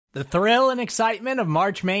The thrill and excitement of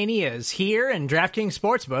March Mania is here, and DraftKings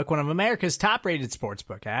Sportsbook, one of America's top-rated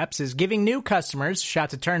sportsbook apps, is giving new customers a shot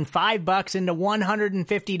to turn $5 into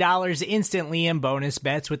 $150 instantly in bonus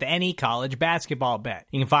bets with any college basketball bet.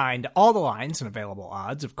 You can find all the lines and available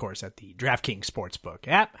odds, of course, at the DraftKings Sportsbook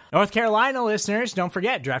app. North Carolina listeners, don't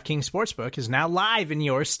forget, DraftKings Sportsbook is now live in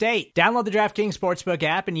your state. Download the DraftKings Sportsbook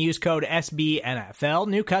app and use code SBNFL.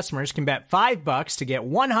 New customers can bet $5 to get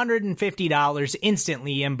 $150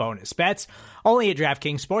 instantly in bonus bets, only at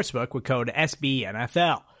DraftKings Sportsbook with code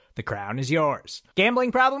SBNFL. The crown is yours.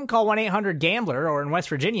 Gambling problem? Call 1-800-GAMBLER, or in West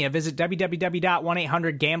Virginia, visit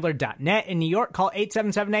www.1800gambler.net. In New York, call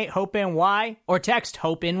 877-8-HOPE-NY or text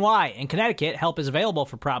HOPE-NY. In Connecticut, help is available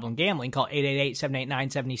for problem gambling. Call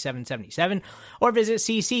 888-789-7777 or visit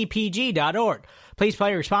ccpg.org. Please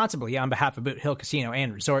play responsibly on behalf of Boot Hill Casino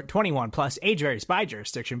and Resort. 21 plus, age varies by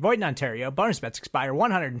jurisdiction. Void in Ontario. Bonus bets expire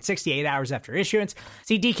 168 hours after issuance.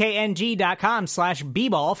 See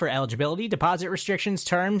dkng.com/bball for eligibility, deposit restrictions,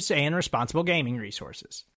 terms, and responsible gaming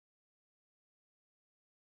resources.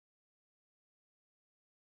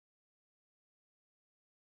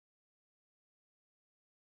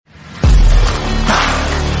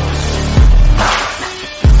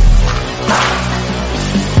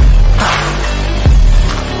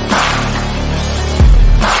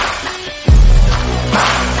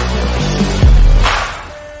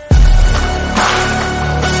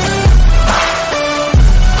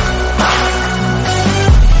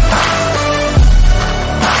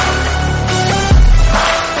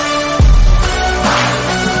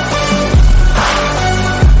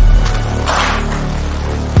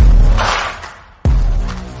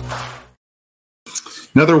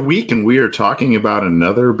 Another week, and we are talking about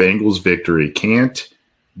another Bengals victory.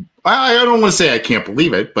 I don't want to say I can't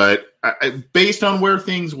believe it, but based on where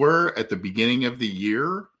things were at the beginning of the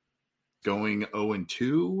year, going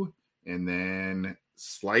 0-2, and then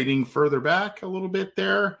sliding further back a little bit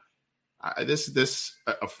there, a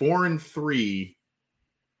 4-3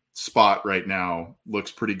 spot right now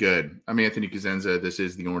looks pretty good. I'm Anthony Cosenza. This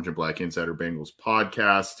is the Orange and Black Insider Bengals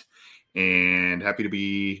podcast, and happy to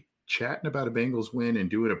be chatting about a Bengals win and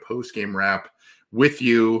doing a post-game wrap with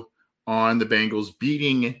you on the Bengals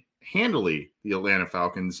beating handily the Atlanta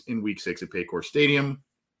Falcons in Week 6 at Paycor Stadium.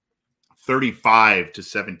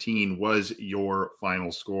 35-17 was your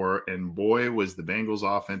final score, and boy, was the Bengals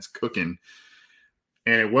offense cooking.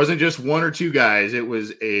 And it wasn't just one or two guys, it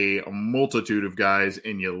was a multitude of guys,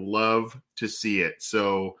 and you love to see it.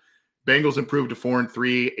 So Bengals improved to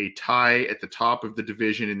 4-3, a tie at the top of the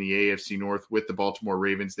division in the AFC North with the Baltimore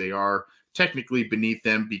Ravens. They are technically beneath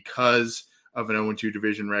them because of an 0-2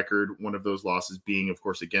 division record, one of those losses being, of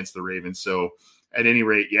course, against the Ravens. So at any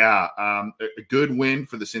rate, a good win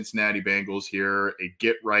for the Cincinnati Bengals here, a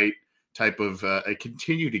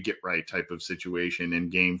continue to get right type of situation and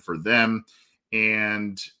game for them.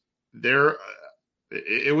 And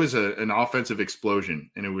it was an offensive explosion,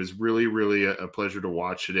 and it was really, really a pleasure to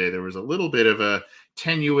watch today. There was a little bit of a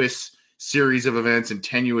tenuous series of events and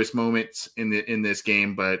tenuous moments in this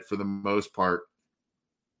game, but for the most part,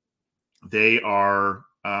 they're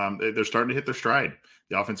starting to hit their stride.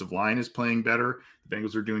 The offensive line is playing better. The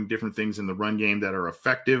Bengals are doing different things in the run game that are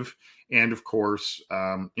effective, and of course,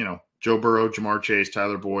 Joe Burrow, Jamar Chase,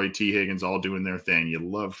 Tyler Boyd, T. Higgins, all doing their thing. You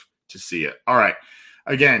love to see it. All right.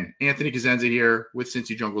 Again, Anthony Cosenza here with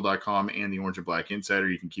CincyJungle.com and the Orange and Black Insider.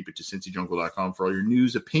 You can keep it to CincyJungle.com for all your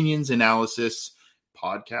news, opinions, analysis,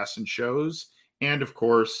 podcasts, and shows. And, of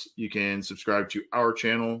course, you can subscribe to our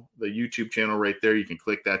channel, the YouTube channel right there. You can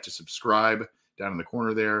click that to subscribe down in the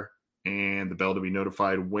corner there, and the bell to be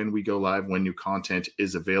notified when we go live, when new content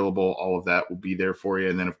is available. All of that will be there for you.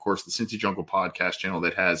 And then, of course, the Cincy Jungle podcast channel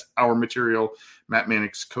that has our material, Matt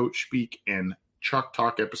Manick's Coach Speak and Chalk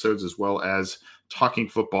Talk episodes, as well as Talking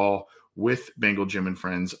Football with Bengal Jim and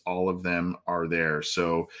friends. All of them are there.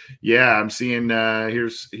 So yeah, I'm seeing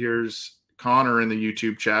here's Connor in the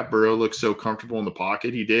YouTube chat. Burrow looks so comfortable in the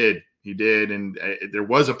pocket. He did. And there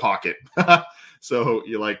was a pocket. So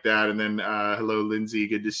you like that. And then hello, Lindsay.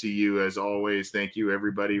 Good to see you as always. Thank you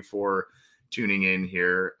everybody for tuning in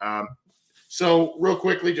here. So real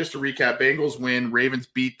quickly, just to recap, Bengals win, Ravens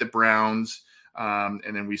beat the Browns.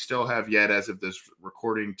 And then we still have yet, as of this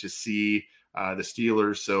recording, to see the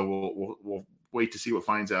Steelers. So we'll wait to see what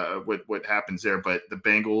happens there. But the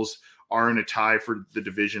Bengals are in a tie for the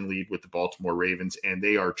division lead with the Baltimore Ravens, and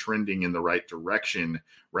they are trending in the right direction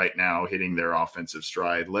right now, hitting their offensive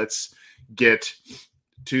stride. Let's get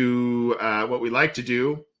to what we like to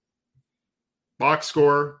do: box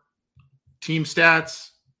score, team stats,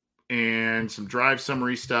 and some drive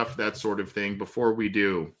summary stuff, that sort of thing. Before we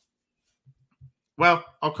do, Well,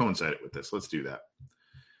 I'll coincide it with this. Let's do that.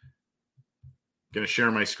 Going to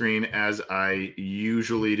share my screen as I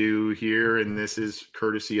usually do here, and this is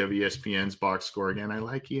courtesy of ESPN's box score. Again, I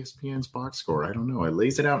like ESPN's box score. I don't know. It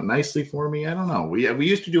lays it out nicely for me. I don't know. We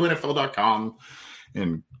used to do NFL.com,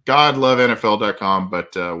 and God love NFL.com,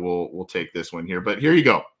 but we'll take this one here. But here you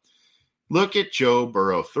go. Look at Joe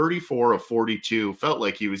Burrow, 34 of 42. Felt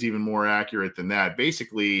like he was even more accurate than that.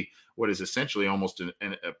 Basically, what is essentially almost a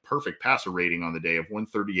perfect passer rating on the day of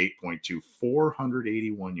 138.2,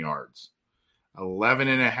 481 yards. 11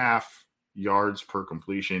 and a half yards per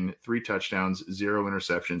completion, 3 touchdowns, 0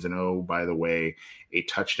 interceptions. And oh, by the way, a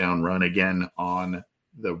touchdown run again on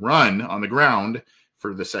the ground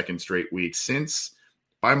for the second straight week since,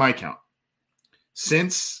 by my count,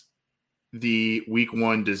 since the week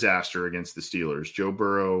 1 disaster against the Steelers. Joe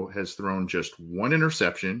Burrow has thrown just 1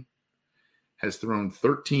 interception, has thrown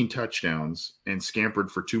 13 touchdowns, and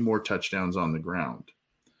scampered for 2 more touchdowns on the ground.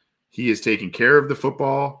 He is taking care of the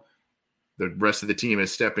football. The rest of the team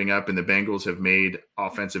is stepping up, and the Bengals have made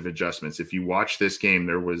offensive adjustments. If you watch this game,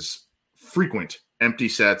 there was frequent empty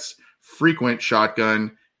sets, frequent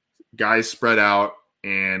shotgun, guys spread out,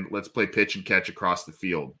 and let's play pitch and catch across the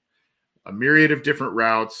field. A myriad of different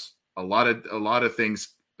routes, a lot of things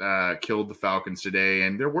killed the Falcons today,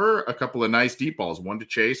 and there were a couple of nice deep balls, one to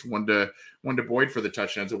Chase, one to Boyd for the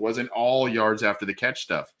touchdowns. It wasn't all yards after the catch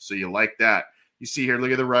stuff, so you like that. You see here, look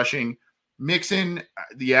at the rushing. Mixon,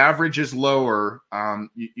 the average is lower.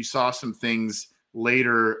 You saw some things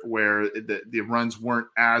later where the runs weren't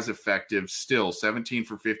as effective. Still, 17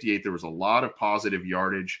 for 58. There was a lot of positive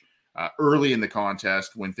yardage early in the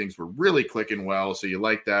contest when things were really clicking well. So you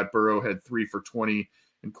like that. Burrow had 3 for 20,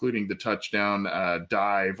 including the touchdown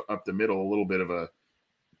dive up the middle. A little bit of a,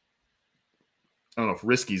 I don't know if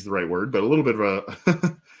risky is the right word, but a little bit of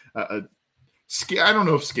a I don't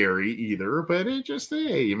know if scary either, but it just,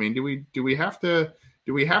 hey, I mean, do we have to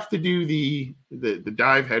do the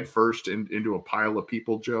dive head first into a pile of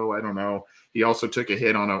people, Joe? I don't know. He also took a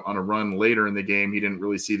hit on a run later in the game. He didn't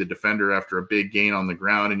really see the defender after a big gain on the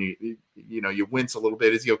ground, and you wince a little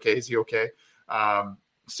bit. Is he okay? Is he okay?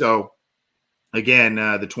 So again,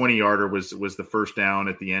 the 20-yarder was the first down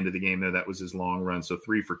at the end of the game there. That was his long run. So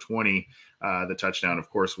 3 for 20. The touchdown, of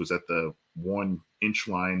course, was at the 1-inch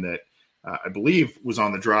line that I believe was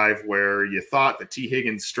on the drive where you thought that T.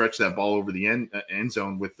 Higgins stretched that ball over the end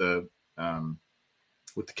zone with the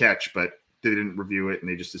catch, but they didn't review it, and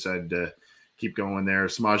they just decided to keep going there.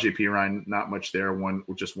 Samaje Perine, not much there,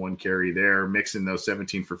 just one carry there. Mixing those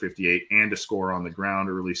 17 for 58 and a score on the ground,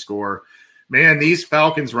 early score. Man, these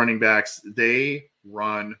Falcons running backs, they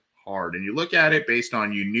run hard. And you look at it based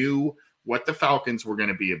on you knew what the Falcons were going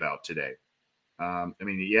to be about today. They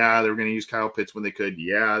were going to use Kyle Pitts when they could.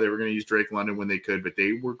 Yeah, they were going to use Drake London when they could, but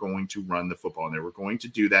they were going to run the football, and they were going to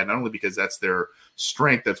do that not only because that's their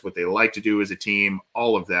strength, that's what they like to do as a team,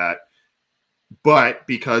 all of that, but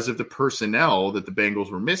because of the personnel that the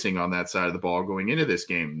Bengals were missing on that side of the ball going into this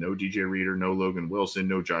game. No DJ Reader, no Logan Wilson,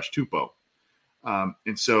 no Josh Tupou.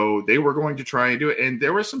 And so they were going to try and do it, and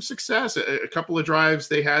there was some success. A couple of drives,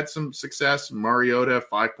 they had some success. Mariota,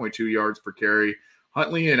 5.2 yards per carry.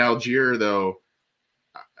 Huntley and Algier, though,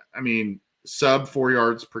 sub 4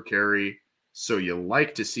 yards per carry. So you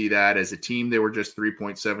like to see that. As a team, they were just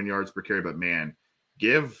 3.7 yards per carry. But, man,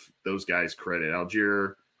 give those guys credit.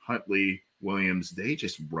 Algier, Huntley, Williams, they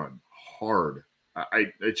just run hard.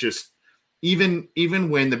 Even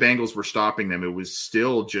when the Bengals were stopping them, it was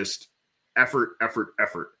still just effort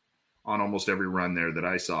on almost every run there that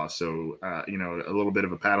I saw. So, a little bit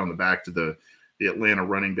of a pat on the back to the Atlanta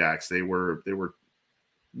running backs. They were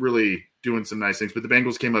really doing some nice things, but the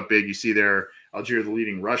Bengals came up big. You see there, Algier, the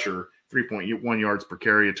leading rusher, 3.1 yards per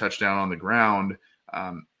carry, a touchdown on the ground,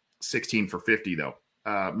 16 for 50 though.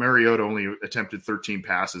 Mariota only attempted 13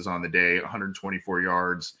 passes on the day, 124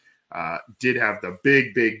 yards, did have the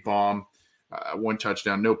big bomb, 1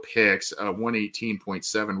 touchdown, no picks,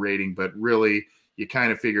 118.7 rating, but really you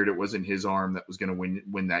kind of figured it wasn't his arm that was going to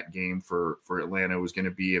win that game for Atlanta. It was going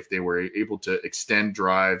to be if they were able to extend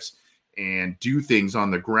drives and do things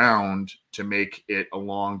on the ground to make it a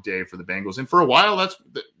long day for the Bengals. And for a while,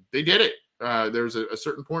 they did it. There's a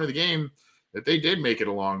certain point of the game that they did make it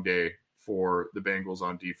a long day for the Bengals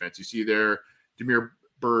on defense. You see there, Damiere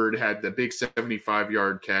Byrd had the big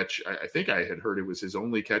 75-yard catch. I think I had heard it was his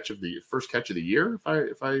only first catch of the year,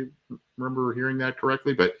 if I remember hearing that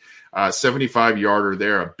correctly. But 75-yarder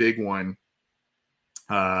there, a big one.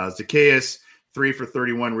 Zacchaeus, 3 for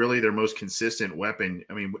 31, really their most consistent weapon.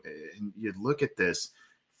 You look at this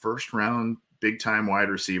first-round big-time wide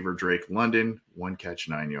receiver, Drake London, 1 catch,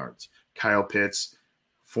 9 yards. Kyle Pitts,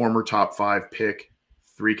 former top 5 pick,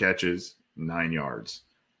 3 catches, 9 yards,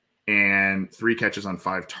 and 3 catches on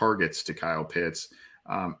 5 targets to Kyle Pitts.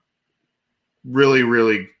 Really,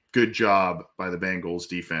 really good job by the Bengals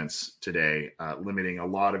defense today, limiting a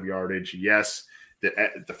lot of yardage. Yes,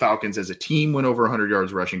 the Falcons as a team went over 100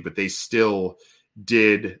 yards rushing, but they still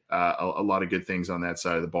did a lot of good things on that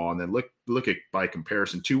side of the ball. And then look at, by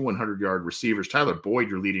comparison, 2 100-yard receivers. Tyler Boyd,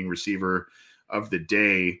 your leading receiver of the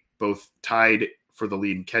day, both tied for the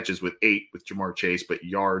lead in catches with 8 with Jamar Chase, but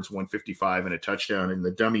yards, 155 and a touchdown. And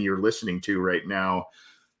the dummy you're listening to right now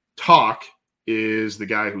talk is the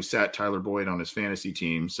guy who sat Tyler Boyd on his fantasy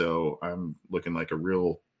team. So I'm looking like a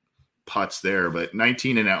real putz there, but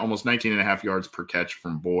almost 19 and a half yards per catch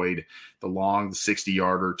from Boyd. The long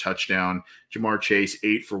 60-yarder touchdown. Jamar Chase,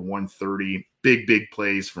 8 for 130. Big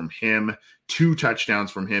plays from him. 2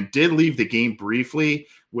 touchdowns from him. Did leave the game briefly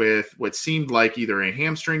with what seemed like either a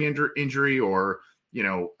hamstring injury or,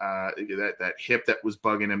 that hip that was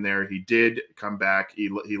bugging him there. He did come back.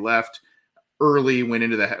 He left early, went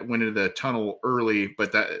into the tunnel early,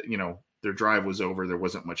 but that, their drive was over. There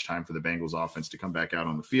wasn't much time for the Bengals offense to come back out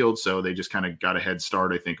on the field. So they just kind of got a head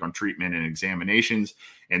start, I think, on treatment and examinations.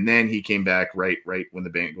 And then he came back right when the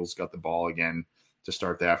Bengals got the ball again to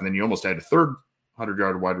start the half. And then you almost had a third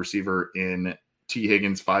 100-yard wide receiver in T.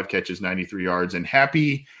 Higgins, 5 catches, 93 yards. And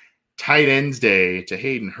happy tight ends day to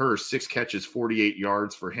Hayden Hurst, 6 catches, 48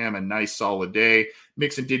 yards for him. A nice solid day.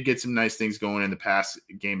 Mixon did get some nice things going in the pass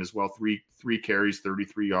game as well. Three carries,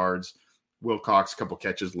 33 yards. Wilcox, a couple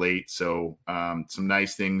catches late. So some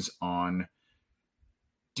nice things on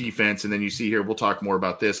defense. And then you see here, we'll talk more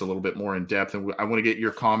about this a little bit more in depth. And I want to get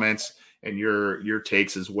your comments and your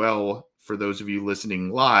takes as well. For those of you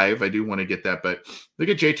listening live, I do want to get that. But look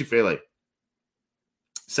at Jay Tufele.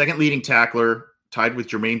 Second leading tackler, tied with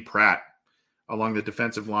Jermaine Pratt along the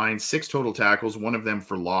defensive line. 6 total tackles, 1 of them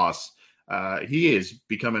for loss. He is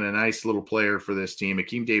becoming a nice little player for this team.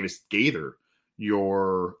 Akeem Davis-Gaither,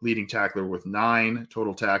 your leading tackler, with 9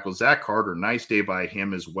 total tackles. Zach Carter, nice day by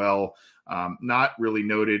him as well. Not really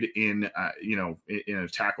noted in a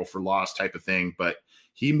tackle for loss type of thing, but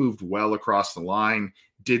he moved well across the line,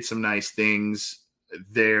 did some nice things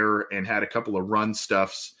there, and had a couple of run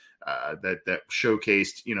stuffs that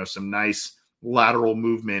showcased, some nice lateral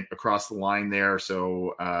movement across the line there.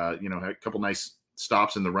 So, had a couple nice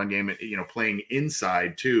stops in the run game, playing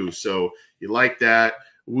inside too. So you like that.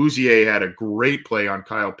 Wouzier had a great play on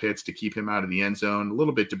Kyle Pitts to keep him out of the end zone. A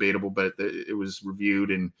little bit debatable, but it was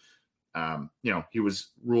reviewed, and he was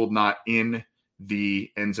ruled not in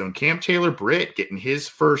the end zone. Cam Taylor-Britt getting his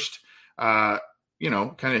first, kind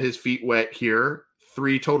of his feet wet here.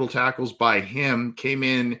 3 total tackles by him, came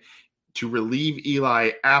in to relieve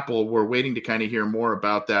Eli Apple. We're waiting to kind of hear more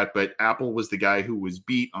about that, but Apple was the guy who was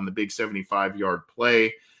beat on the big 75-yard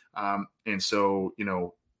play. And so,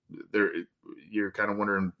 there you're kind of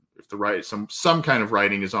wondering if some kind of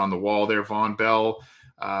writing is on the wall there. Von Bell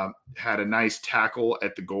had a nice tackle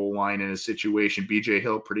at the goal line in a situation. BJ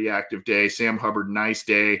Hill, pretty active day. Sam Hubbard, nice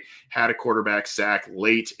day, had a quarterback sack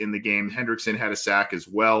late in the game. Hendrickson had a sack as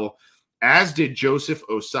well, as did Joseph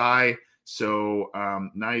Osai. So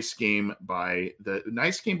nice game by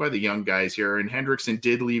the young guys here. And Hendrickson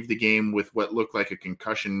did leave the game with what looked like a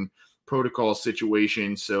concussion protocol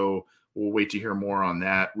situation. So we'll wait to hear more on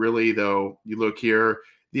that. Really, though, you look here,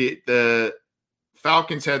 the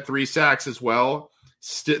Falcons had 3 sacks as well.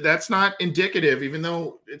 That's not indicative, even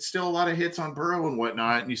though it's still a lot of hits on Burrow and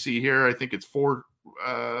whatnot. And you see here, I think it's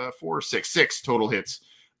 6 total hits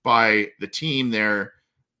by the team there.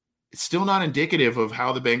 It's still not indicative of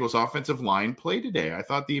how the Bengals offensive line played today. I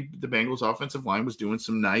thought the Bengals offensive line was doing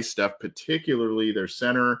some nice stuff, particularly their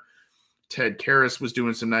center, Ted Karras, was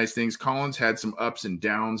doing some nice things. Collins had some ups and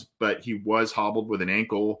downs, but he was hobbled with an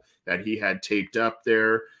ankle that he had taped up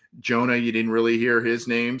there. Jonah, you didn't really hear his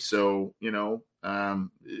name. So,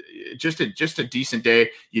 just a decent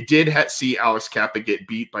day. You did see Alex Kappa get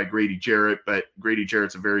beat by Grady Jarrett, but Grady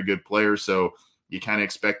Jarrett's a very good player. So you kind of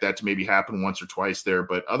expect that to maybe happen once or twice there.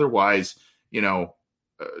 But otherwise,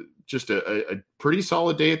 just a pretty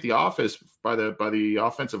solid day at the office by the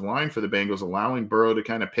offensive line for the Bengals, allowing Burrow to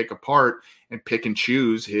kind of pick apart and pick and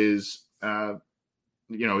choose his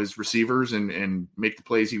receivers and make the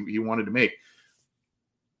plays he wanted to make.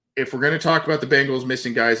 If we're going to talk about the Bengals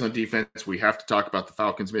missing guys on defense, we have to talk about the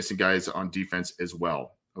Falcons missing guys on defense as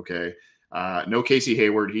well. Okay. No Casey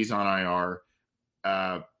Hayward. He's on IR.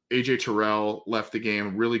 AJ Terrell left the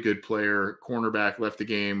game. Really good player. Cornerback left the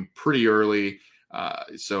game pretty early.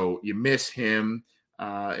 So you miss him.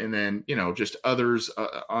 And then, just others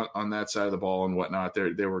on that side of the ball and whatnot.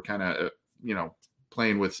 They were kind of,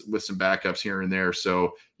 playing with some backups here and there.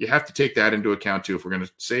 So you have to take that into account too. If we're going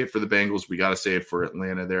to say it for the Bengals, we got to say it for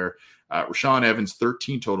Atlanta there. Rashaan Evans,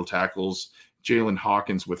 13 total tackles. Jalen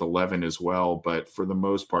Hawkins with 11 as well. But for the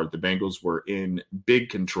most part, the Bengals were in big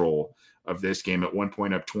control of this game, at one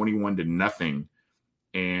point up 21-0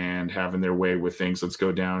 and having their way with things. Let's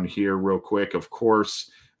go down here real quick. Of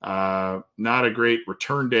course, not a great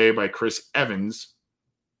return day by Chris Evans.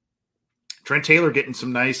 Trent Taylor getting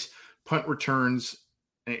some nice punt returns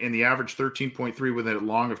in the average 13.3 with a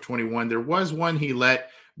long of 21. There was one he let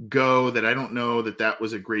go that I don't know that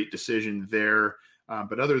was a great decision there.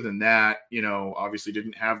 But other than that, obviously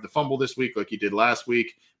didn't have the fumble this week like he did last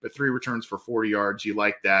week, but 3 returns for 40 yards. You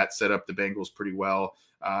like that. Set up the Bengals pretty well.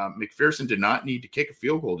 McPherson did not need to kick a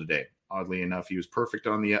field goal today. Oddly enough, he was perfect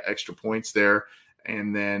on the extra points there.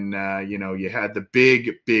 And then, you had the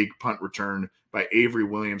big punt return by Avery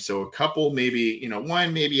Williams. So a couple, maybe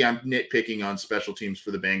I'm nitpicking on special teams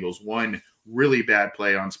for the Bengals. One really bad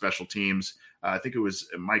play on special teams. I think it was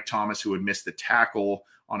Mike Thomas who had missed the tackle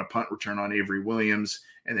on a punt return on Avery Williams.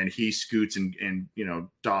 And then he scoots and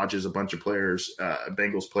dodges a bunch of players,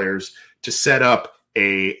 Bengals players, to set up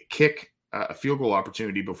a field goal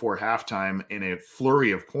opportunity before halftime in a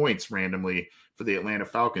flurry of points randomly for the Atlanta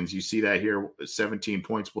Falcons. You see that here, 17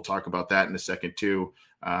 points. We'll talk about that in a second too.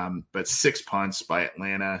 But 6 punts by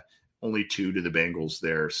Atlanta, only 2 to the Bengals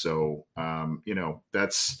there. So,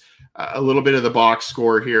 that's a little bit of the box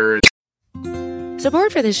score here.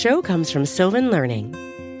 Support for this show comes from Sylvan Learning.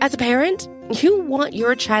 As a parent, you want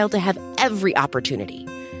your child to have every opportunity,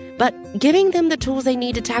 but giving them the tools they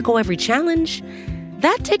need to tackle every challenge,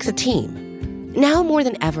 that takes a team. Now more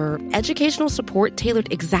than ever, educational support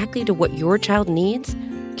tailored exactly to what your child needs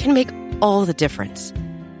can make all the difference.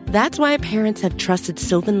 That's why parents have trusted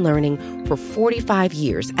Sylvan Learning for 45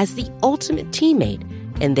 years as the ultimate teammate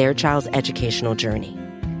in their child's educational journey,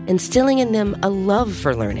 instilling in them a love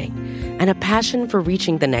for learning and a passion for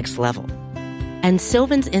reaching the next level. And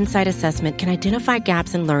Sylvan's Insight Assessment can identify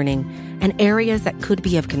gaps in learning and areas that could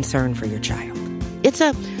be of concern for your child. It's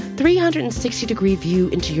a 360-degree view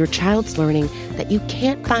into your child's learning that you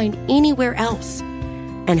can't find anywhere else,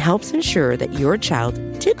 and helps ensure that your child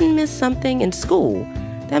didn't miss something in school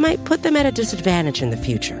that might put them at a disadvantage in the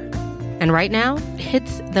future. And right now,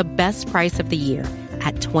 it's the best price of the year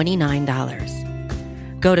at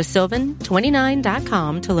 $29. Go to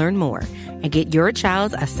sylvan29.com to learn more and get your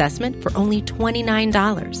child's assessment for only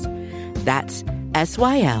 $29. That's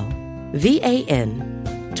SYLVAN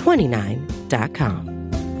 29.com.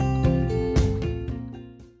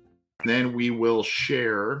 Then we will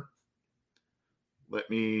share. Let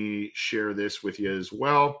me share this with you as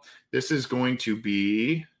well. This is going to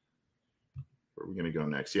be, where are we going to go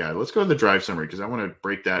next? Yeah, let's go to the drive summary because I want to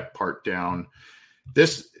break that part down.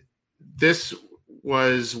 This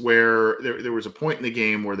was where there was a point in the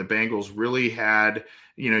game where the Bengals really had,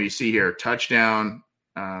 you see here, touchdown.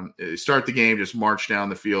 Start the game, just march down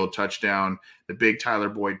the field, touchdown, the big Tyler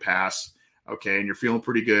Boyd pass. Okay, and you're feeling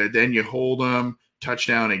pretty good. Then you hold them.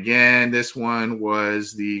 Touchdown again. This one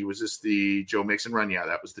was this the Joe Mixon run? Yeah,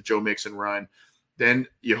 that was the Joe Mixon run. Then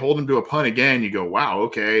you hold them to a punt again. You go, wow,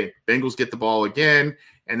 okay. Bengals get the ball again,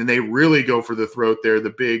 and then they really go for the throat there.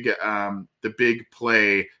 The big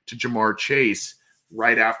play to Jamar Chase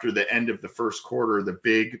right after the end of the first quarter. The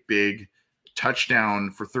big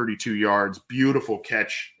touchdown for 32 yards. Beautiful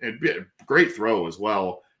catch and great throw as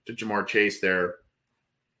well to Jamar Chase there.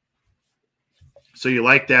 So you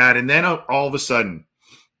like that. And then all of a sudden,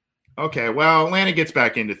 okay, well, Atlanta gets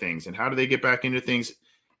back into things. And how do they get back into things?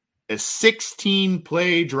 A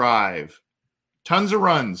 16-play drive. Tons of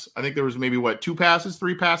runs. I think there was maybe, 3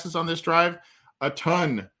 passes on this drive? A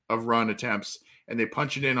ton of run attempts. And they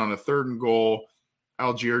punch it in on a 3rd and goal.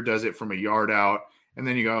 Algier does it from a yard out. And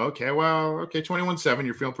then you go, okay, 21-7.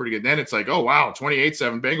 You're feeling pretty good. Then it's like, oh, wow,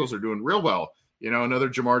 28-7. Bengals are doing real well. Another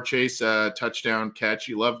Jamar Chase touchdown catch.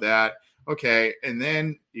 You love that. Okay, and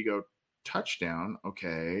then you go touchdown.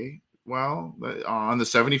 Okay, well, on the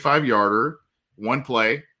 75-yarder, one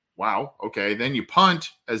play. Wow, okay. Then you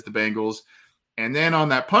punt as the Bengals, and then on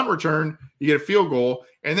that punt return, you get a field goal.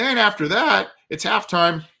 And then after that, it's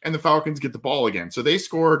halftime, and the Falcons get the ball again. So they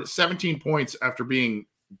scored 17 points after being,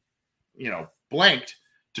 blanked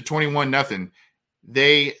to 21-0.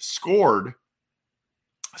 They scored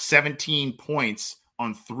 17 points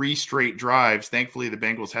on 3 straight drives. Thankfully, the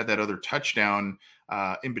Bengals had that other touchdown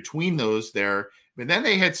in between those there. But then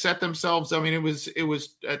they had set themselves, it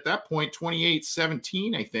was at that point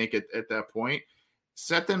 28-17, I think, at that point.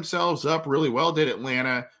 Set themselves up really well, did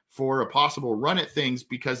Atlanta, for a possible run at things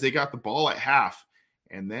because they got the ball at half.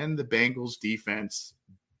 And then the Bengals defense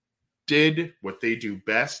did what they do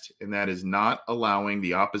best, and that is not allowing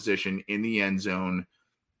the opposition in the end zone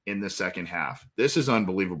in the second half. This is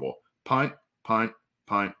unbelievable. Punt, punt,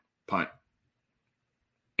 punt, punt.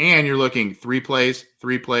 And you're looking 3 plays,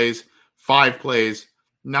 5 plays,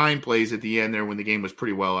 9 plays at the end there when the game was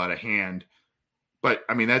pretty well out of hand. But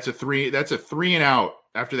I mean, that's a three and out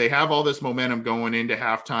after they have all this momentum going into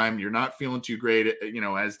halftime. You're not feeling too great,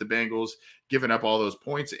 as the Bengals giving up all those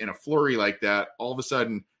points in a flurry like that. All of a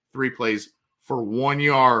sudden, 3 plays for 1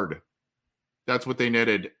 yard. That's what they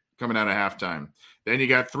netted coming out of halftime. Then you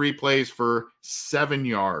got 3 plays for 7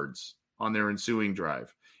 yards on their ensuing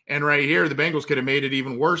drive. And right here, the Bengals could have made it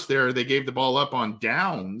even worse there. They gave the ball up on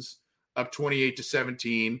downs, up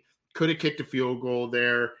 28-17. Could have kicked a field goal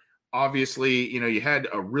there. Obviously, you had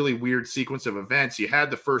a really weird sequence of events. You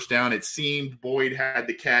had the first down. It seemed Boyd had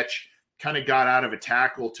the catch, kind of got out of a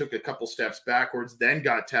tackle, took a couple steps backwards, then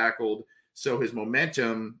got tackled. So his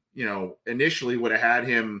momentum, initially would have had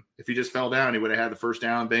him, if he just fell down, he would have had the first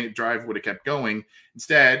down, drive would have kept going.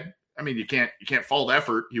 Instead, I mean, you can't fault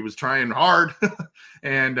effort. He was trying hard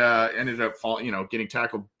and ended up getting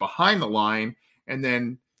tackled behind the line. And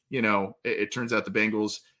then, it turns out the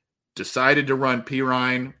Bengals decided to run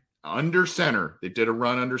Pirine under center. They did a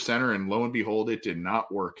run under center, and lo and behold, it did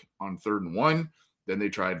not work on 3rd and 1. Then they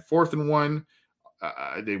tried 4th and 1.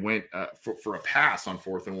 They went for a pass on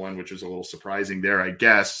 4th and 1, which was a little surprising there, I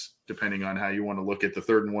guess, depending on how you want to look at the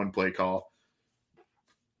 3rd and 1 play call.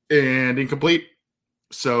 And incomplete.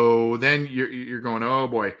 So then you're going, oh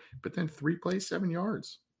boy. But then 3 plays, 7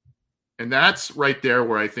 yards. And that's right there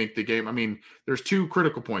where I think the game, I mean, there's 2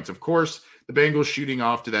 critical points. Of course, the Bengals shooting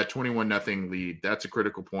off to that 21-0 lead. That's a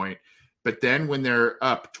critical point. But then when they're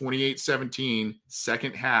up 28-17,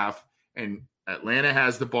 second half, and Atlanta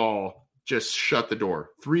has the ball, just shut the door.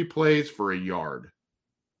 3 plays for 1 yard.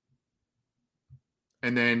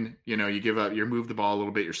 And then, you move the ball a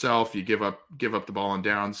little bit yourself. You give up the ball on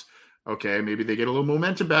downs. Okay, maybe they get a little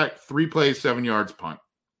momentum back. 3 plays, 7 yards, punt.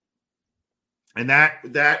 And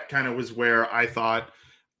that kind of was where I thought,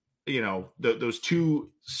 those 2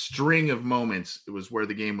 string of moments, it was where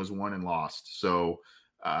the game was won and lost. So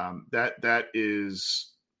that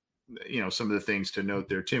is, some of the things to note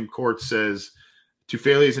there. Tim Court says,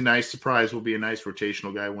 Tufele is a nice surprise, will be a nice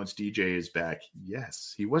rotational guy once DJ is back.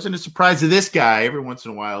 Yes, he wasn't a surprise to this guy. Every once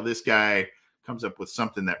in a while, this guy comes up with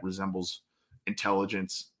something that resembles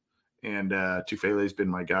intelligence. And Tufele has been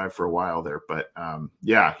my guy for a while there. But, I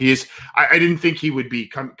didn't think he would be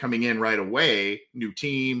coming in right away, new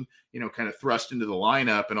team, kind of thrust into the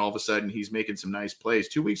lineup, and all of a sudden he's making some nice plays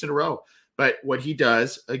 2 weeks in a row. But what he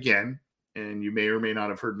does, again, and you may or may not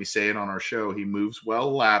have heard me say it on our show, he moves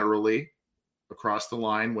well laterally across the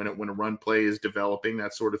line when a run play is developing,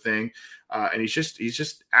 that sort of thing. And he's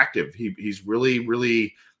just active. He's really,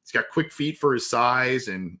 really – he's got quick feet for his size,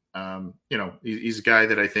 and he's a guy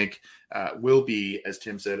that I think will be, as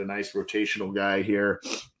Tim said, a nice rotational guy here.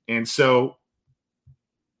 And so,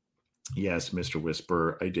 yes, Mr.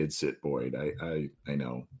 Whisper, I did sit Boyd. I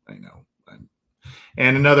know.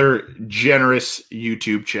 And another generous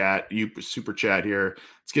YouTube super chat here.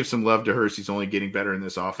 Let's give some love to Hurst. He's only getting better in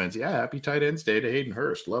this offense. Yeah, happy tight ends day to Hayden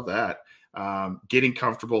Hurst. Love that. Getting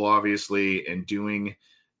comfortable, obviously, and doing.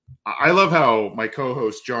 I love how my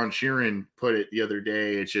co-host John Sheeran put it the other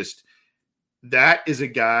day. It's just, that is a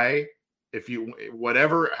guy,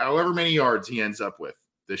 however many yards he ends up with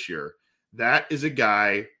this year, that is a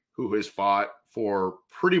guy who has fought for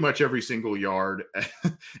pretty much every single yard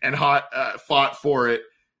and fought for it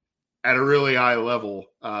at a really high level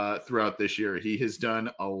throughout this year. He has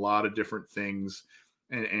done a lot of different things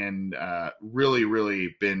and really,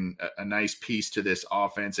 really been a nice piece to this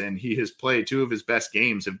offense. And he has played 2 of his best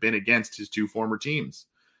games have been against his 2 former teams,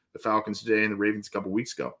 the Falcons today and the Ravens a couple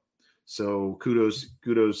weeks ago. So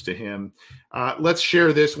kudos to him. Let's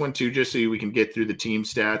share this one too, just so we can get through the team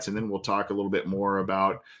stats, and then we'll talk a little bit more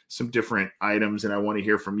about some different items. And I want to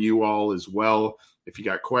hear from you all as well. If you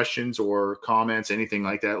got questions or comments, anything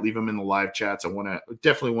like that, leave them in the live chats. I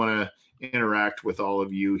definitely want to interact with all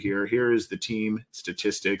of you here. Here is the team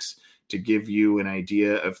statistics to give you an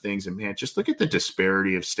idea of things. And man, just look at the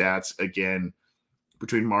disparity of stats again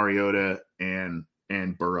between Mariota and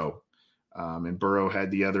Burrow. And Burrow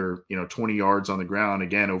had the other, 20 yards on the ground,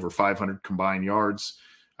 again, over 500 combined yards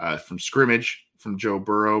from scrimmage from Joe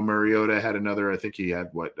Burrow. Mariota had another, I think he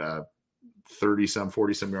had 40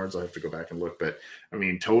 some yards. I have to go back and look, but I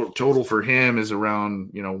mean, total for him is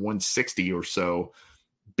around, 160 or so.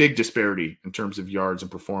 Big disparity in terms of yards and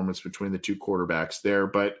performance between the 2 quarterbacks there.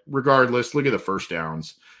 But regardless, look at the first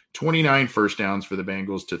downs. 29 first downs for the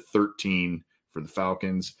Bengals to 13 for the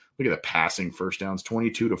Falcons. Look at the passing first downs,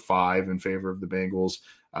 22-5 in favor of the Bengals.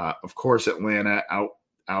 Of course, Atlanta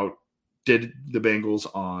out did the Bengals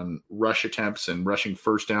on rush attempts and rushing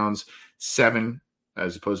first downs, 7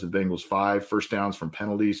 as opposed to the Bengals 5 first downs from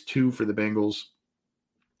penalties, 2 for the Bengals,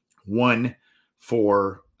 1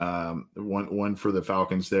 for the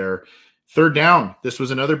Falcons there. Third down, this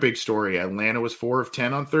was another big story. Atlanta was 4 of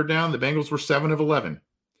 10 on third down. The Bengals were 7 of 11.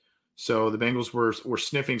 So the Bengals were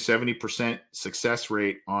sniffing 70% success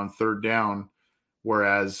rate on third down,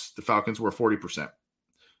 whereas the Falcons were 40%.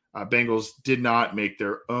 Bengals did not make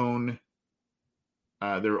their only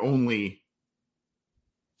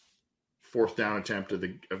fourth down attempt of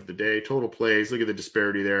the day. Total plays, look at the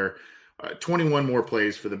disparity there. 21 more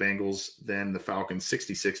plays for the Bengals than the Falcons,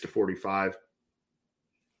 66-45.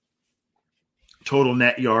 Total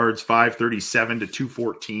net yards, 537 to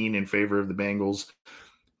 214 in favor of the Bengals.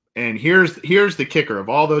 And here's the kicker of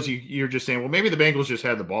all those. You're just saying, well, maybe the Bengals just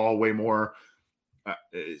had the ball way more.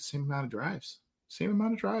 Same amount of drives.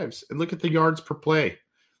 And look at the yards per play.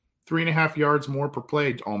 3.5 yards more per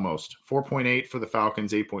play, almost. 4.8 for the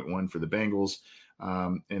Falcons, 8.1 for the Bengals.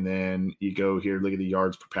 And then you go here, look at the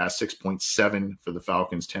yards per pass, 6.7 for the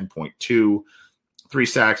Falcons, 10.2. 3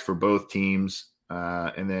 sacks for both teams.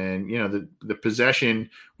 And then, the possession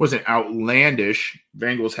wasn't outlandish.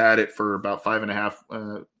 Bengals had it for about 5.5,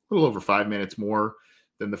 a little over 5 minutes more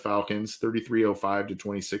than the Falcons, 33:05 to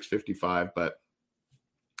 26:55. But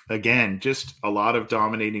again, just a lot of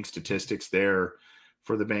dominating statistics there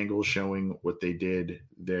for the Bengals showing what they did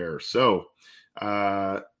there. So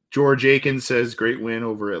George Aiken says, great win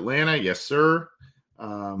over Atlanta. Yes, sir.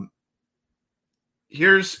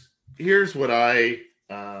 Here's what I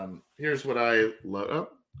love. Oh,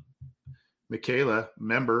 Michaela,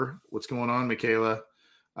 member, what's going on, Michaela?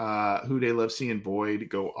 Who they love seeing Boyd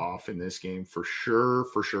go off in this game for sure.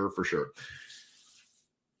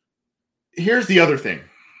 Here's the other thing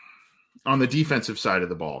on the defensive side of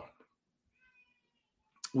the ball.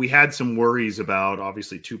 We had some worries about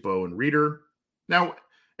obviously Tupou and Reeder. Now,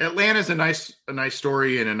 Atlanta's a nice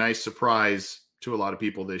story and a nice surprise to a lot of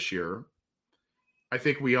people this year. I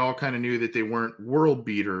think we all kind of knew that they weren't world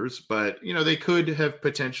beaters, but they could have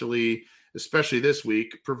potentially, especially this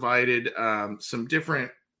week, provided some different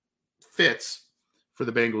fits for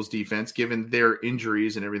the Bengals defense, given their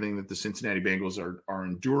injuries and everything that the Cincinnati Bengals are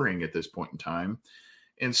enduring at this point in time.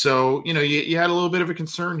 And so, you had a little bit of a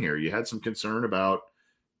concern here. You had some concern about,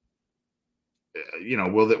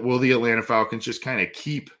 will the Atlanta Falcons just kind of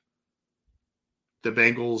keep the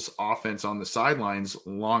Bengals offense on the sidelines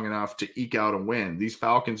long enough to eke out a win? These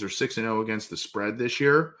Falcons are 6-0 against the spread this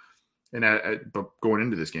year, and going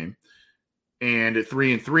into this game. And at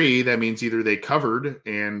 3-3, that means either they covered,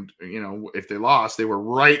 and if they lost, they were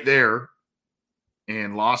right there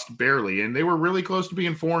and lost barely. And they were really close to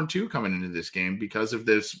being 4-2 coming into this game because of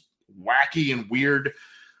this wacky and weird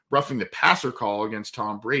roughing the passer call against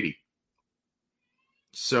Tom Brady.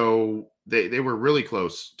 So they were really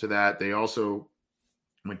close to that. They also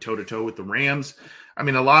went toe-to-toe with the Rams. I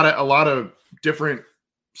mean, a lot of different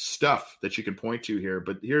stuff that you can point to here,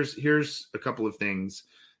 but here's a couple of things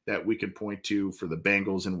that we can point to for the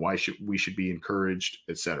Bengals and why we should be encouraged,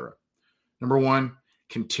 etc. Number one,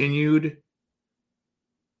 continued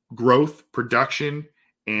growth, production,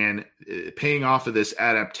 and paying off of this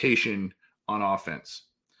adaptation on offense.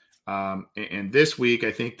 And this week,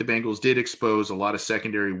 I think the Bengals did expose a lot of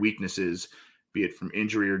secondary weaknesses, be it from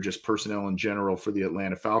injury or just personnel in general for the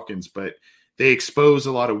Atlanta Falcons, but they expose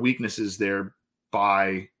a lot of weaknesses there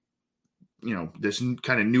by, this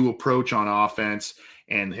kind of new approach on offense.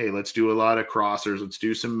 And hey, let's do a lot of crossers. Let's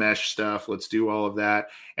do some mesh stuff. Let's do all of that.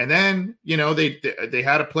 And then, they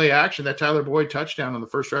had a play action, that Tyler Boyd touchdown on the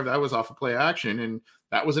first drive. That was off of play action. And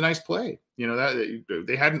that was a nice play. That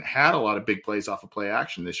they hadn't had a lot of big plays off of play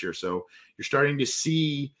action this year. So you're starting to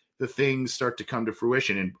see the things start to come to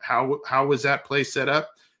fruition. And how was that play set up?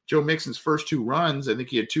 Joe Mixon's first 2 runs, I think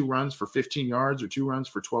he had 2 runs for 15 yards or 2 runs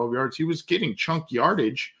for 12 yards. He was getting chunk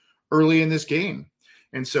yardage early in this game.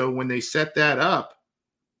 And so when they set that up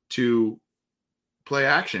to play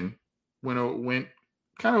action, when it went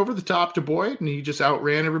kind of over the top to Boyd, and he just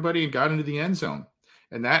outran everybody and got into the end zone.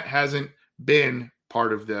 And that hasn't been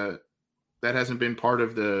part of the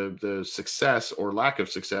success or lack of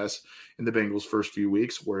success in the Bengals' first few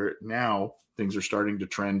weeks, where now things are starting to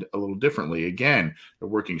trend a little differently. Again, they're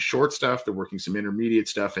working short stuff, they're working some intermediate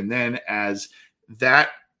stuff, and then as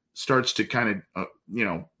that starts to kind of,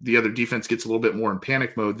 the other defense gets a little bit more in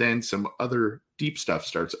panic mode, then some other deep stuff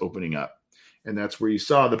starts opening up. And that's where you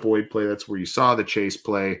saw the Boyd play, that's where you saw the Chase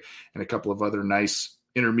play, and a couple of other nice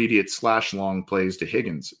intermediate / long plays to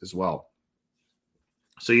Higgins as well.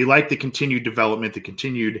 So you like the continued development, the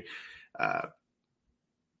continued,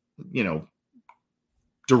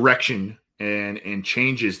 direction and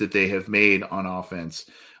changes that they have made on offense.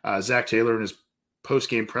 Zach Taylor in his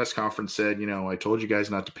post-game press conference said, I told you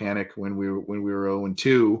guys not to panic when we were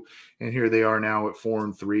 0-2, and here they are now at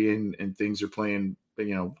 4-3, and things are playing.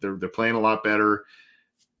 They're playing a lot better.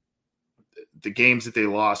 The games that they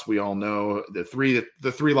lost, we all know the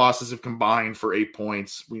three losses have combined for 8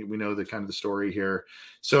 points. We know the kind of the story here.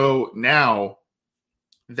 So now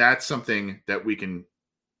that's something that we can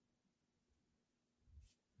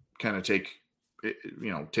kind of take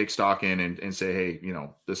stock in and say, hey,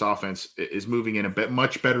 this offense is moving in a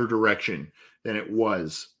much better direction than it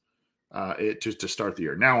was to start the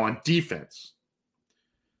year. Now on defense,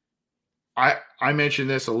 I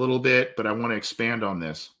mentioned this a little bit, but I want to expand on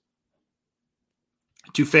this.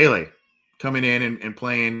 Tufele coming in and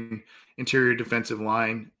playing interior defensive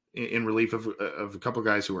line in relief of a couple of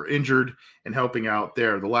guys who are injured and helping out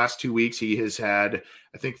there. The last 2 weeks, he has had,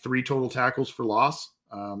 I think, 3 total tackles for loss.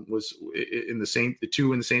 Was in the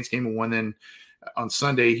 2 in the Saints game and 1 then on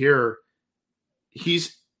Sunday here.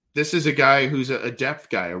 This is a guy who's a depth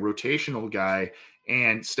guy, a rotational guy,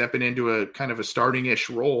 and stepping into a kind of a starting-ish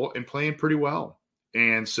role and playing pretty well.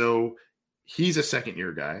 And so he's a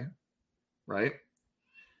second-year guy, right?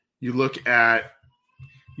 You look at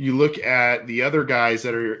the other guys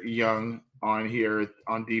that are young on here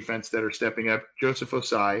on defense that are stepping up. Joseph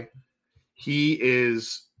Osai, he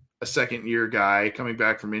is a second-year guy coming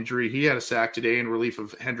back from injury. He had a sack today in relief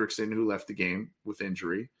of Hendrickson, who left the game with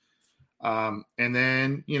injury. And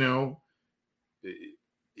then,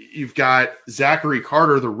 you've got Zachary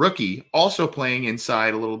Carter, the rookie, also playing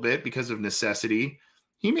inside a little bit because of necessity.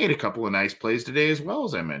 He made a couple of nice plays today as well,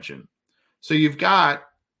 as I mentioned. So you've got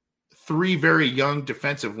 3 very young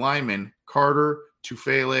defensive linemen, Carter,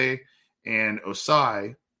 Tufele, and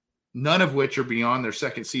Osai, none of which are beyond their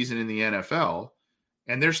second season in the NFL.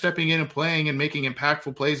 And they're stepping in and playing and making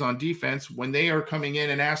impactful plays on defense when they are coming in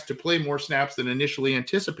and asked to play more snaps than initially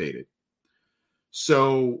anticipated.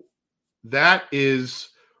 So that is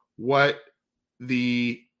what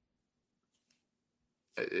that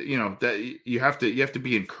you have to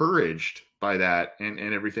be encouraged by that and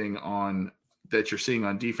everything on that you're seeing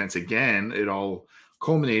on defense. Again, it all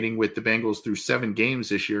culminating with the Bengals through 7 games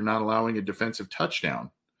this year, not allowing a defensive touchdown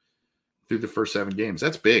through the first 7 games.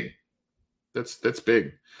 That's big. That's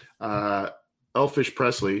big. Elfish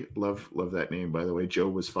Presley, love that name, by the way. Joe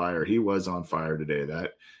was fire. He was on fire today.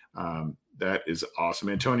 That is awesome.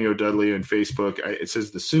 Antonio Dudley on Facebook. It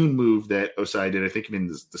says the soon move that Osai did. I think I mean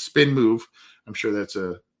the spin move. I'm sure that's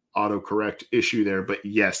a autocorrect issue there, but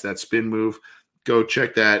yes, that spin move. Go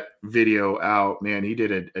check that video out, man. He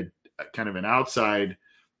did a kind of an outside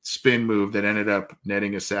spin move that ended up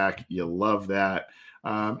netting a sack. You love that.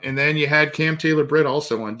 And then you had Cam Taylor-Britt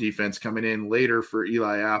also on defense coming in later for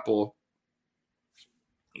Eli Apple.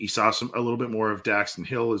 You saw a little bit more of Daxton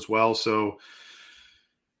Hill as well. So,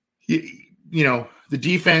 the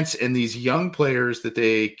defense and these young players that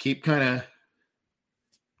they keep kind of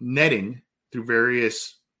netting through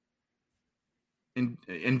various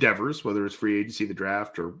endeavors, whether it's free agency, the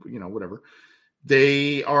draft, or whatever,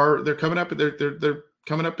 they're coming up. They're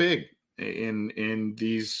coming up big in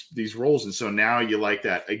these roles, and so now you like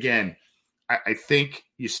that again. I think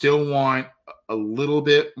you still want a little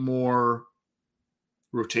bit more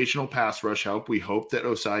rotational pass rush help. We hope that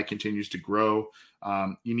Osai continues to grow.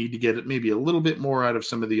 You need to get maybe a little bit more out of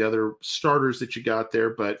some of the other starters that you got there,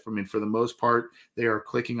 but for the most part, they are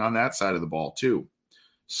clicking on that side of the ball too.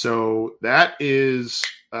 So that is,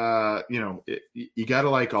 you got to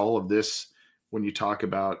like all of this when you talk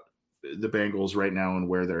about the Bengals right now and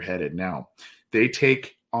where they're headed. Now, they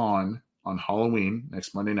take on Halloween,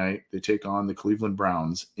 next Monday night, they take on the Cleveland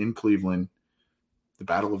Browns in Cleveland, the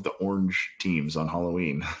battle of the orange teams on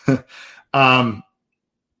Halloween.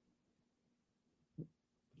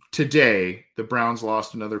 Today, the Browns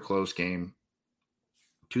lost another close game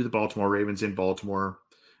to the Baltimore Ravens in Baltimore,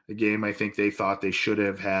 a game I think they thought they should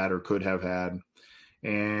have had or could have had.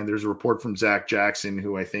 And there's a report from Zach Jackson,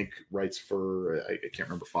 who I think writes for, I can't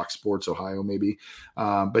remember, Fox Sports Ohio maybe.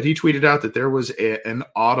 But he tweeted out that there was an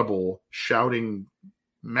audible shouting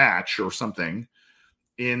match or something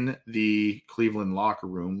in the Cleveland locker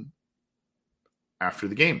room after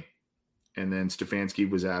the game. And then Stefanski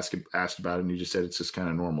was asked about it, and he just said it's just kind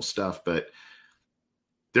of normal stuff. But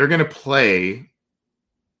they're going to play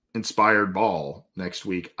inspired ball next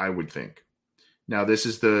week, I would think. Now, this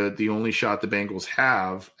is the only shot the Bengals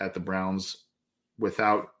have at the Browns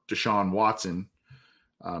without Deshaun Watson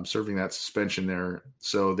serving that suspension there.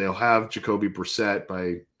 So they'll have Jacoby Brissett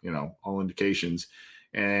by, all indications.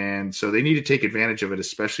 And so they need to take advantage of it,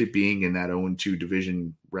 especially being in that 0-2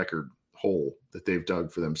 division record hole that they've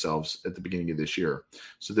dug for themselves at the beginning of this year.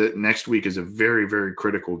 So that next week is a very, very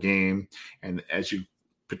critical game. And as you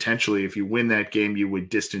potentially, if you win that game, you would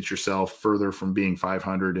distance yourself further from being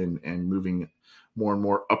 500 and moving more and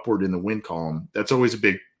more upward in the win column. That's always a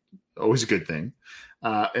good thing.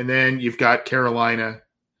 And then you've got Carolina.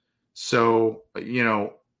 So, at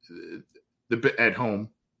home.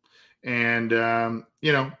 And,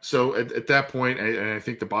 so at that point, I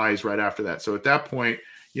think the bye is right after that. So at that point,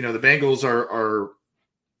 the Bengals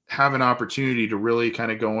have an opportunity to really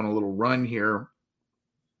kind of go on a little run here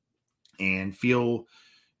and feel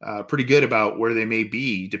pretty good about where they may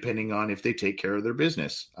be, depending on if they take care of their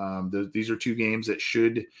business. These are two games that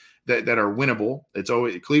are winnable. It's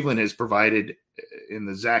always Cleveland has provided in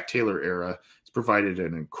the Zach Taylor era. It's provided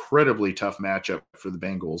an incredibly tough matchup for the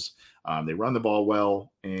Bengals. They run the ball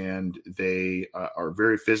well and they are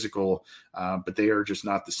very physical, but they are just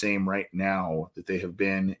not the same right now that they have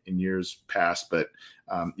been in years past. But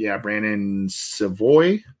Brandon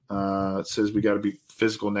Savoy says we got to be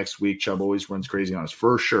physical next week. Chubb always runs crazy on us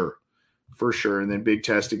for sure. And then big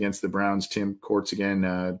test against the Browns. Tim Courts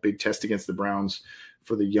again, big test against the Browns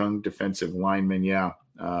for the young defensive linemen. Yeah,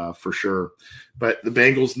 for sure. But the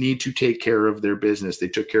Bengals need to take care of their business. They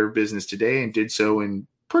took care of business today and did so in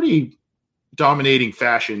pretty dominating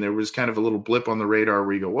fashion. There was kind of a little blip on the radar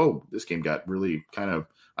where you go, whoa, this game got really kind of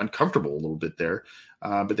uncomfortable a little bit there.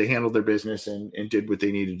 But they handled their business and did what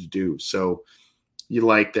they needed to do. So you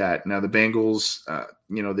like that. Now the Bengals,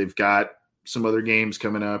 they've got some other games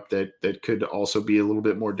coming up that could also be a little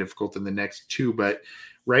bit more difficult than the next two. But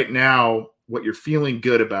right now, what you're feeling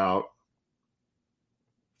good about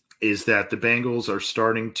is that the Bengals are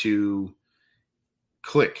starting to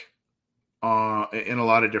click in a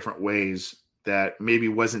lot of different ways that maybe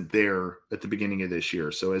wasn't there at the beginning of this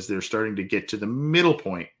year. So as they're starting to get to the middle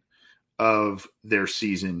point of their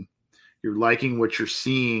season, you're liking what you're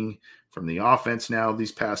seeing from the offense now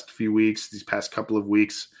these past couple of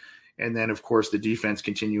weeks. And then, of course, the defense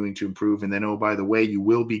continuing to improve. And then, oh, by the way, you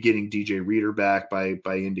will be getting DJ Reader back by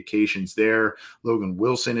indications there. Logan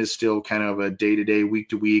Wilson is still kind of a day-to-day,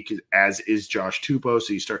 week-to-week, as is Josh Tupou.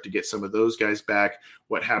 So you start to get some of those guys back.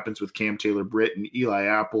 What happens with Cam Taylor-Britt and Eli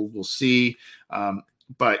Apple, we'll see.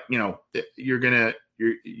 But,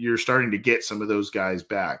 you're starting to get some of those guys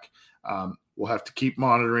back. We'll have to keep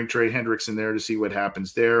monitoring Trey Hendrickson there to see what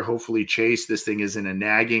happens there. Hopefully Chase, this thing isn't a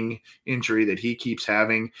nagging injury that he keeps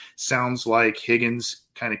having. Sounds like Higgins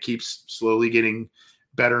kind of keeps slowly getting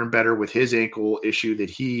better and better with his ankle issue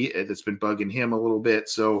that's been bugging him a little bit.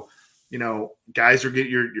 So, guys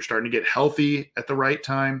you're starting to get healthy at the right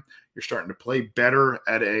time. You're starting to play better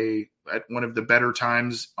at one of the better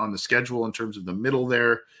times on the schedule in terms of the middle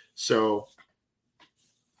there. So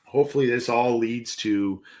hopefully this all leads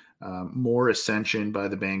to more ascension by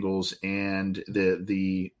the Bengals, and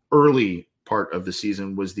the early part of the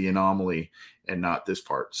season was the anomaly and not this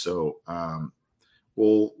part. So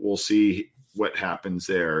we'll see what happens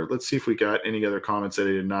there. Let's see if we got any other comments that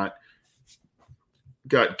I did not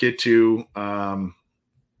get to.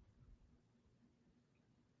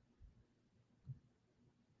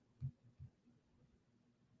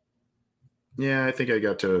 Yeah, I think I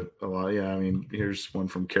got to a lot. Yeah, I mean, here's one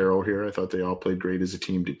from Carol here. I thought they all played great as a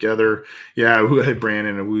team together. Yeah, who had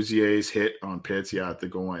Brandon Awuzie's hit on Pitts? Yeah, at the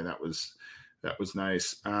goal line. That was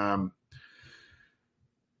nice.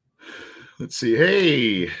 Let's see.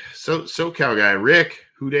 Hey, SoCal guy, Rick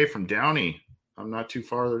Houday from Downey. I'm not too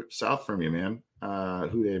far south from you, man.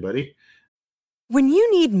 Houday, buddy. When you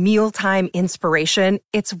need mealtime inspiration,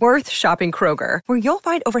 it's worth shopping Kroger, where you'll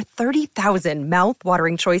find over 30,000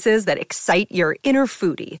 mouth-watering choices that excite your inner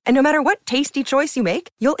foodie. And no matter what tasty choice you make,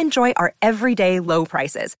 you'll enjoy our everyday low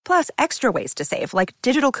prices, plus extra ways to save, like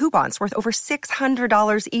digital coupons worth over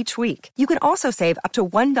 $600 each week. You can also save up to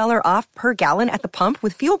 $1 off per gallon at the pump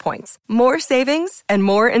with fuel points. More savings and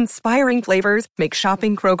more inspiring flavors make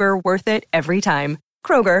shopping Kroger worth it every time.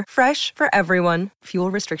 Kroger, fresh for everyone.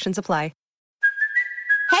 Fuel restrictions apply.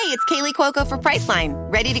 Hey, it's Kaylee Cuoco for Priceline.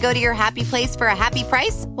 Ready to go to your happy place for a happy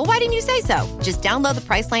price? Well, why didn't you say so? Just download the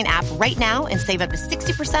Priceline app right now and save up to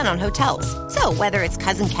 60% on hotels. So whether it's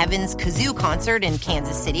Cousin Kevin's Kazoo Concert in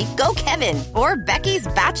Kansas City, go Kevin, or Becky's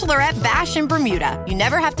Bachelorette Bash in Bermuda, you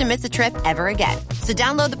never have to miss a trip ever again. So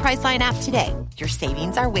download the Priceline app today. Your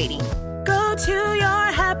savings are waiting. Go to your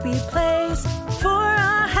happy place for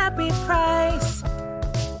a happy price.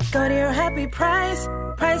 Go to your happy price,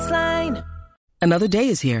 Priceline. Another day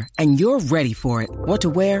is here, and you're ready for it. What to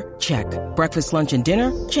wear? Check. Breakfast, lunch, and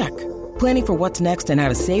dinner? Check. Planning for what's next and how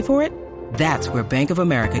to save for it? That's where Bank of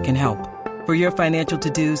America can help. For your financial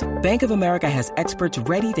to-dos, Bank of America has experts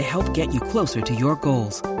ready to help get you closer to your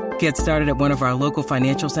goals. Get started at one of our local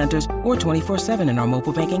financial centers or 24/7 in our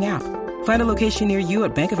mobile banking app. Find a location near you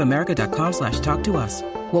at bankofamerica.com/talktous.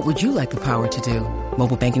 What would you like the power to do?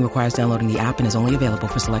 Mobile banking requires downloading the app and is only available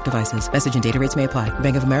for select devices. Message and data rates may apply.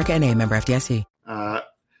 Bank of America NA, member FDIC.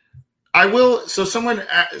 I will. So someone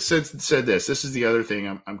said this. This is the other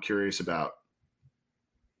thing I'm curious about.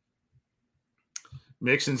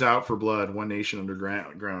 Mixon's out for blood. One nation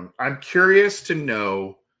underground. I'm curious to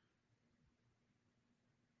know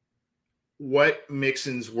what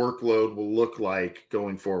Mixon's workload will look like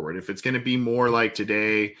going forward. If it's going to be more like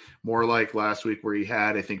today, more like last week where he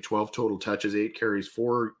had, I think, 12 total touches, 8 carries,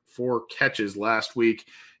 four catches last week.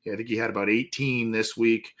 Yeah, I think he had about 18 this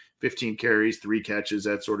week, 15 carries, 3 catches,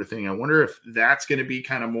 that sort of thing. I wonder if that's going to be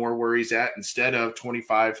kind of more where he's at instead of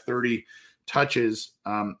 25, 30 touches.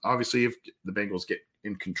 Obviously, if the Bengals get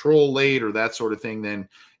in control late or that sort of thing, then,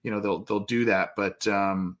 they'll do that. But,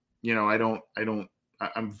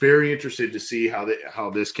 I'm very interested to see how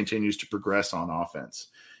this continues to progress on offense.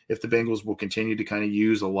 If the Bengals will continue to kind of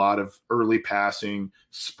use a lot of early passing,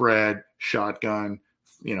 spread, shotgun,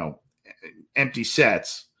 empty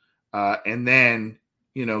sets, and then,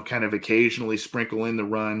 kind of occasionally sprinkle in the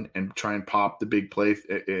run and try and pop the big play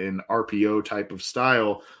in RPO type of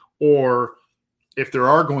style, or if there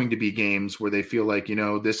are going to be games where they feel like,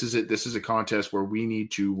 this is a contest where we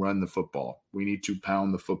need to run the football. We need to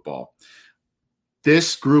pound the football.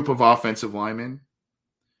 This group of offensive linemen,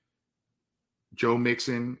 Joe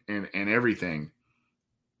Mixon and everything,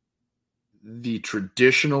 the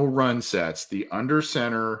traditional run sets, the under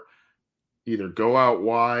center, either go out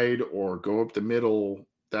wide or go up the middle,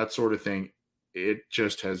 that sort of thing, it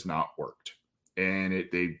just has not worked. And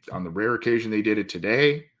they on the rare occasion they did it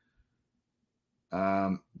today,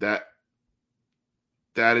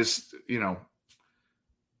 that is,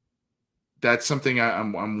 that's something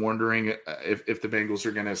I'm wondering if the Bengals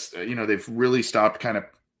are going to, they've really stopped kind of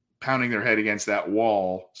pounding their head against that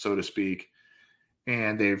wall, so to speak,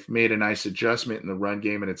 and they've made a nice adjustment in the run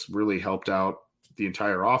game, and it's really helped out the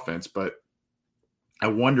entire offense. But I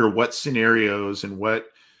wonder what scenarios and what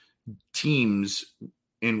teams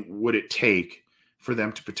would it take for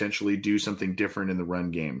them to potentially do something different in the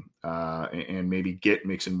run game, and maybe get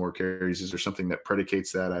Mixon more carries. Is there something that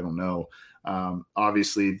predicates that? I don't know.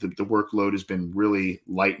 Obviously the workload has been really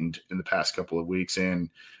lightened in the past couple of weeks,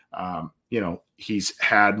 and he's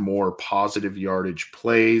had more positive yardage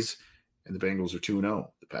plays, and the Bengals are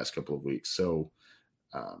 2-0 the past couple of weeks. So,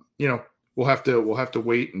 we'll have to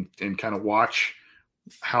wait and kind of watch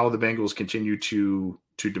how the Bengals continue to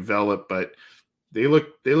develop, but they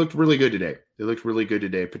looked really good today. They looked really good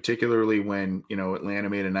today, particularly when, Atlanta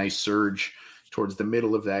made a nice surge towards the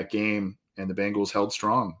middle of that game, and the Bengals held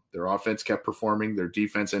strong. Their offense kept performing. Their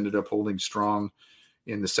defense ended up holding strong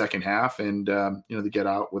in the second half, and, they get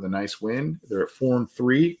out with a nice win. They're at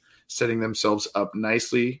 4-3, setting themselves up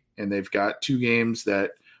nicely, and they've got 2 games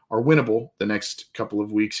that are winnable the next couple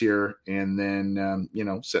of weeks here, and then,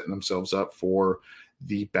 setting themselves up for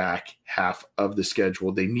the back half of the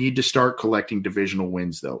schedule. They need to start collecting divisional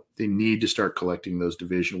wins, though. They need to start collecting those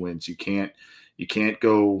division wins. You can't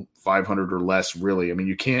go 500 or less, really. I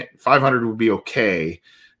mean, 500 would be okay,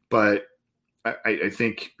 but I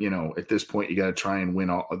think, at this point, you got to try and win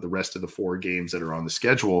all of the rest of the 4 games that are on the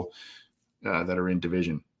schedule that are in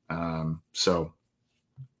division. So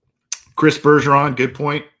Chris Bergeron, good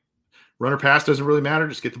point. Runner pass doesn't really matter.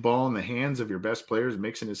 Just get the ball in the hands of your best players.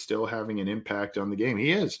 Mixon is still having an impact on the game.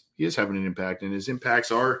 He is having an impact, and his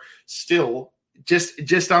impacts are still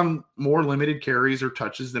just on more limited carries or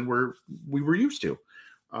touches than we were used to.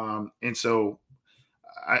 And so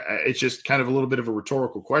it's just kind of a little bit of a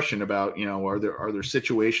rhetorical question about, are there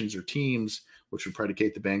situations or teams which would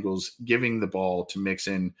predicate the Bengals giving the ball to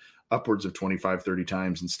Mixon upwards of 25, 30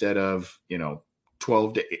 times instead of,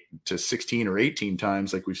 12 to 16 or 18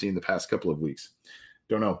 times like we've seen the past couple of weeks.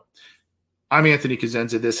 Don't know. I'm Anthony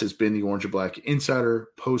Cosenza. This has been the Orange and Black Insider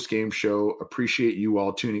post-game show. Appreciate you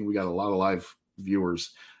all tuning. We got a lot of live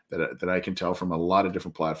viewers that I can tell from a lot of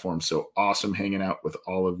different platforms. So awesome hanging out with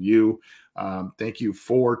all of you. Thank you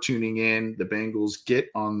for tuning in. The Bengals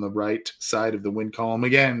get on the right side of the win column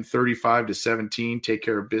again, 35-17. Take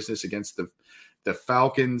care of business against the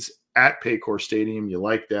Falcons at Paycor Stadium. You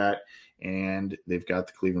like that. And they've got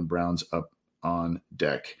the Cleveland Browns up on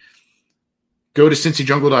deck. Go to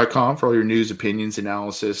CincyJungle.com for all your news, opinions,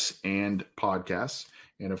 analysis, and podcasts.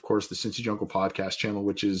 And, of course, the Cincy Jungle podcast channel,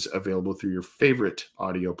 which is available through your favorite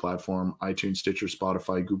audio platform, iTunes, Stitcher,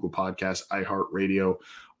 Spotify, Google Podcasts, iHeartRadio.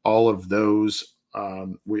 All of those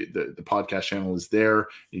The podcast channel is there.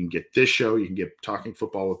 You can get this show. You can get Talking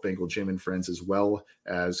Football with Bengal Jim and Friends, as well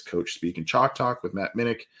as Coach Speak and Chalk Talk with Matt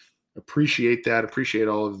Minnick. Appreciate that. Appreciate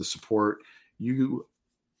all of the support. You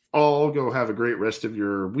all go have a great rest of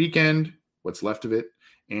your weekend, what's left of it,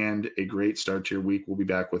 and a great start to your week. We'll be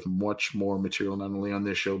back with much more material, not only on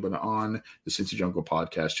this show, but on the Cincy Jungle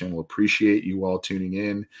podcast channel. Appreciate you all tuning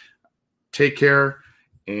in. Take care.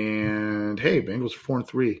 And hey, Bengals are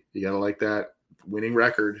 4-3. You got to like that winning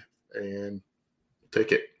record and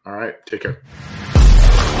take it. All right. Take care.